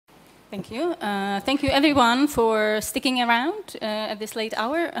Thank you. Thank you everyone for sticking around at this late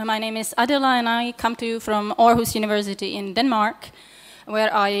hour. My name is Adela and I come to you from Aarhus University in Denmark,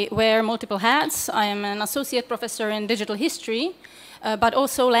 where I wear multiple hats. I am an associate professor in digital history, but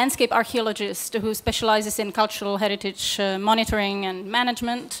also landscape archaeologist who specializes in cultural heritage monitoring and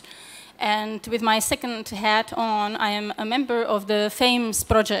management. And with my second hat on, I am a member of the FAIMS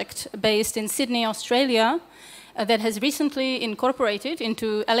project based in Sydney, Australia, that has recently incorporated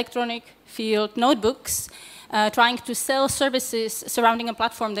into electronic field notebooks, trying to sell services surrounding a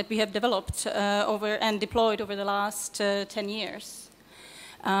platform that we have developed and deployed over the last 10 years.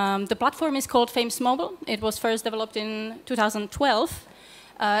 The platform is called FAIMS Mobile. It was first developed in 2012,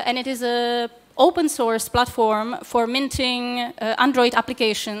 and it is an open source platform for minting Android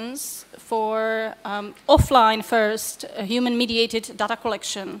applications for offline first human-mediated data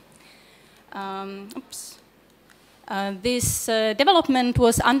collection. This development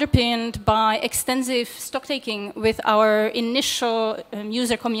was underpinned by extensive stock-taking with our initial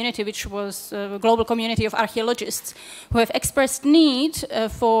user community, which was a global community of archaeologists who have expressed need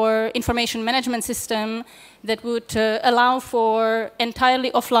for information management system that would allow for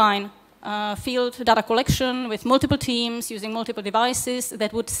entirely offline field data collection with multiple teams using multiple devices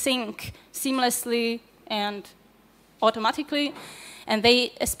that would sync seamlessly and automatically. And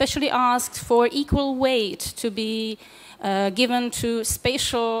they especially asked for equal weight to be given to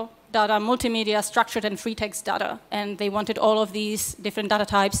spatial data, multimedia, structured and free text data. And they wanted all of these different data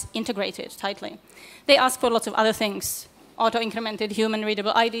types integrated tightly. They asked for lots of other things: auto-incremented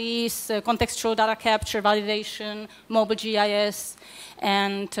human-readable IDs, contextual data capture, validation, mobile GIS,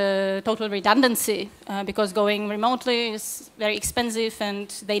 and total redundancy, because going remotely is very expensive and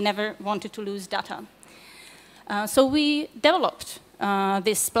they never wanted to lose data. So we developed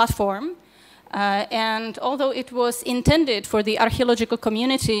this platform, and although it was intended for the archaeological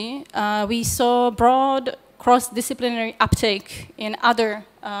community, we saw broad cross-disciplinary uptake in other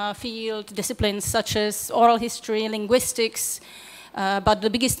field disciplines such as oral history, linguistics, but the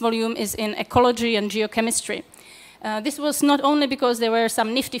biggest volume is in ecology and geochemistry. This was not only because there were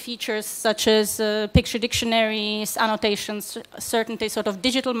some nifty features such as picture dictionaries, annotations, certain sort of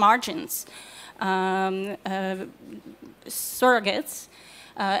digital margins, surrogates,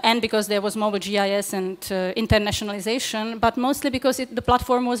 and because there was mobile GIS and internationalization, but mostly because the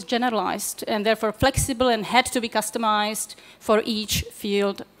platform was generalized and therefore flexible and had to be customized for each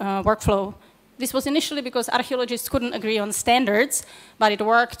field workflow. This was initially because archaeologists couldn't agree on standards, but it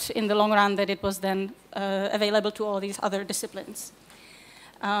worked in the long run that it was then available to all these other disciplines.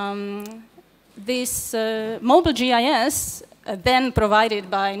 This mobile GIS, then provided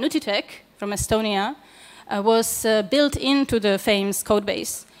by Nutiteq from Estonia, was built into the FAIMS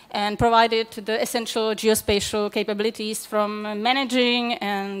codebase and provided the essential geospatial capabilities from managing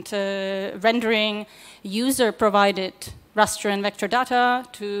and rendering user-provided raster and vector data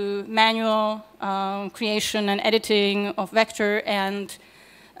to manual creation and editing of vector, and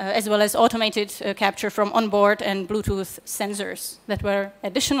as well as automated capture from onboard and Bluetooth sensors that were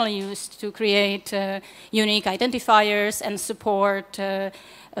additionally used to create unique identifiers and support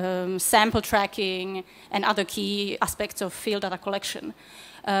sample tracking and other key aspects of field data collection.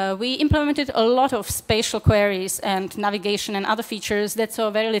 We implemented a lot of spatial queries and navigation and other features that saw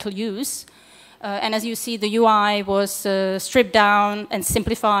very little use. And as you see, the UI was stripped down and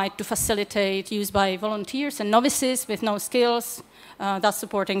simplified to facilitate use by volunteers and novices with no skills, thus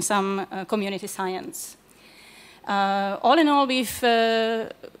supporting some community science. All in all, we've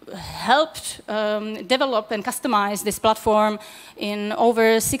helped develop and customize this platform in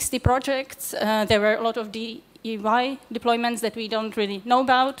over 60 projects. There were a lot of DIY deployments that we don't really know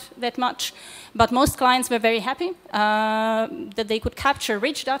about that much, but most clients were very happy that they could capture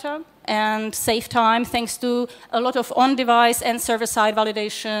rich data and save time thanks to a lot of on-device and server-side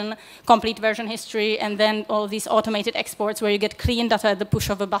validation, complete version history, and then all these automated exports where you get clean data at the push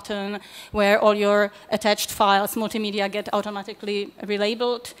of a button, where all your attached files, multimedia, get automatically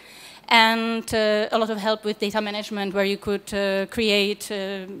relabeled. And a lot of help with data management where you could create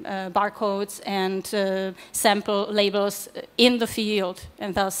barcodes and sample labels in the field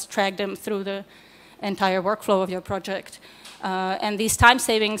and thus track them through the entire workflow of your project. And these time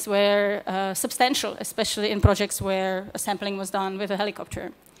savings were substantial, especially in projects where sampling was done with a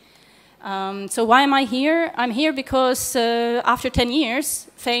helicopter. So why am I here? I'm here because after 10 years,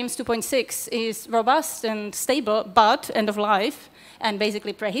 FAIMS 2.6 is robust and stable, but end of life and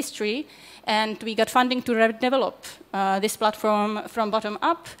basically prehistory. And we got funding to redevelop this platform from bottom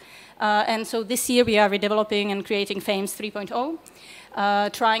up. And so this year we are redeveloping and creating FAIMS 3.0.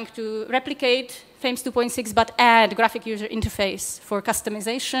 trying to replicate FAIMS 2.6, but add graphic user interface for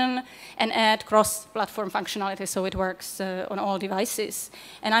customization and add cross-platform functionality so it works on all devices.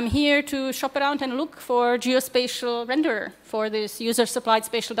 And I'm here to shop around and look for geospatial renderer for this user-supplied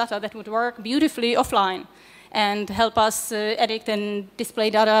spatial data that would work beautifully offline and help us edit and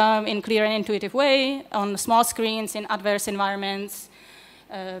display data in clear and intuitive way on small screens in adverse environments,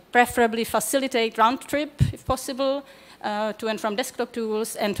 preferably facilitate round trip, if possible, to and from desktop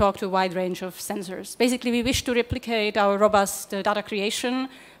tools, and talk to a wide range of sensors. Basically, we wish to replicate our robust data creation,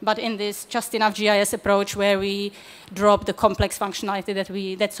 but in this just enough GIS approach where we drop the complex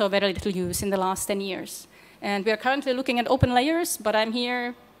functionality that saw very little use in the last 10 years. And we are currently looking at open layers, but I'm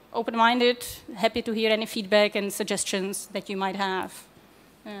here open-minded, happy to hear any feedback and suggestions that you might have.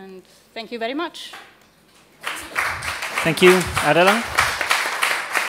 And thank you very much. Thank you, Adela.